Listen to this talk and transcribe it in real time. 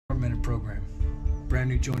Departmented program. Brand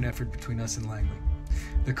new joint effort between us and Langley.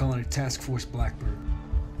 They're calling it Task Force Blackbird.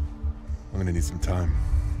 I'm gonna need some time.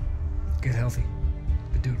 Get healthy,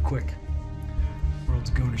 but do it quick. World's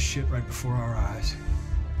going to shit right before our eyes.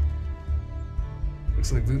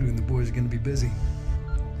 Looks like Voodoo and the boys are gonna be busy.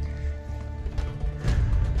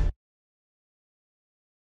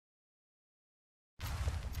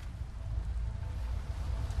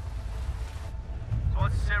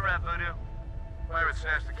 What's the sit rep, Voodoo? Pirates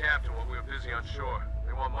snatched the captain while we were busy on shore.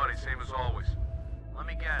 They want money, same as always. Let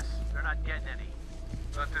me guess, they're not getting any.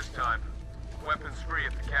 Not this time. Weapons free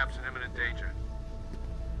if the cap's in imminent danger.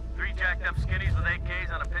 3 jacked up skinnies with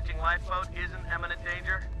AKs on a pitching lifeboat isn't imminent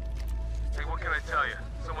danger? Hey, what can I tell you?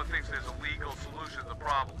 Someone thinks there's a legal solution to the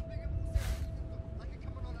problem.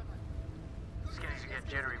 Skinnies are getting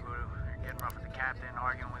jittery, Voodoo. They're getting rough with the captain,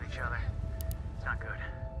 arguing with each other. It's not good.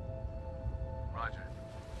 Roger.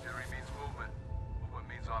 Jittery means movement. Movement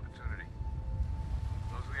means opportunity.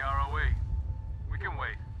 Those are the ROE. We can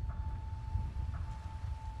wait.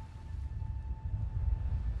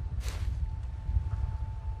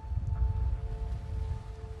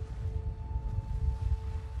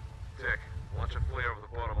 Dick, launch a flare over the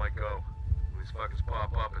bottom might go. When these fuckers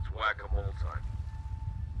pop up, it's whack-a-mole time.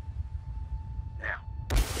 Now.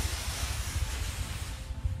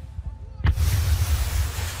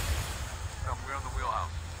 Come, we're on the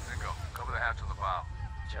wheelhouse. Then go. Cover the hatch on the bow.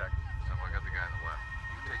 Check. Except I got the guy on the left.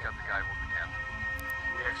 You take out the guy with the captain.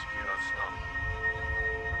 We execute on stump.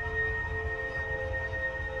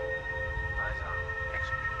 Eyes on.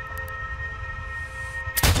 Execute.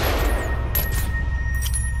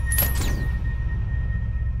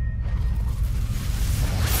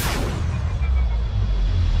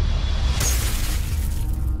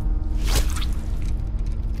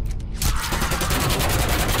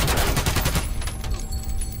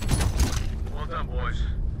 Well done, boys.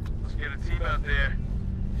 Let's get a team out there.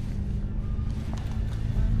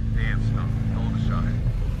 Damn stuff. Hell of a shot.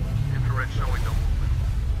 Infrared showing no movement.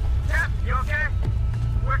 Cap, you okay?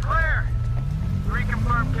 We're clear! 3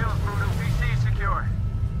 confirmed kills, Voodoo. VC secure.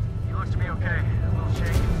 He looks to be okay. A little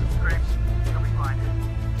shaky, some scrapes. He'll be fine.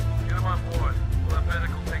 Get him on board. We'll have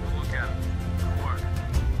medical take a look at him. Good work.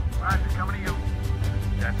 Roger, coming to you.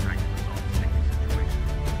 That's right.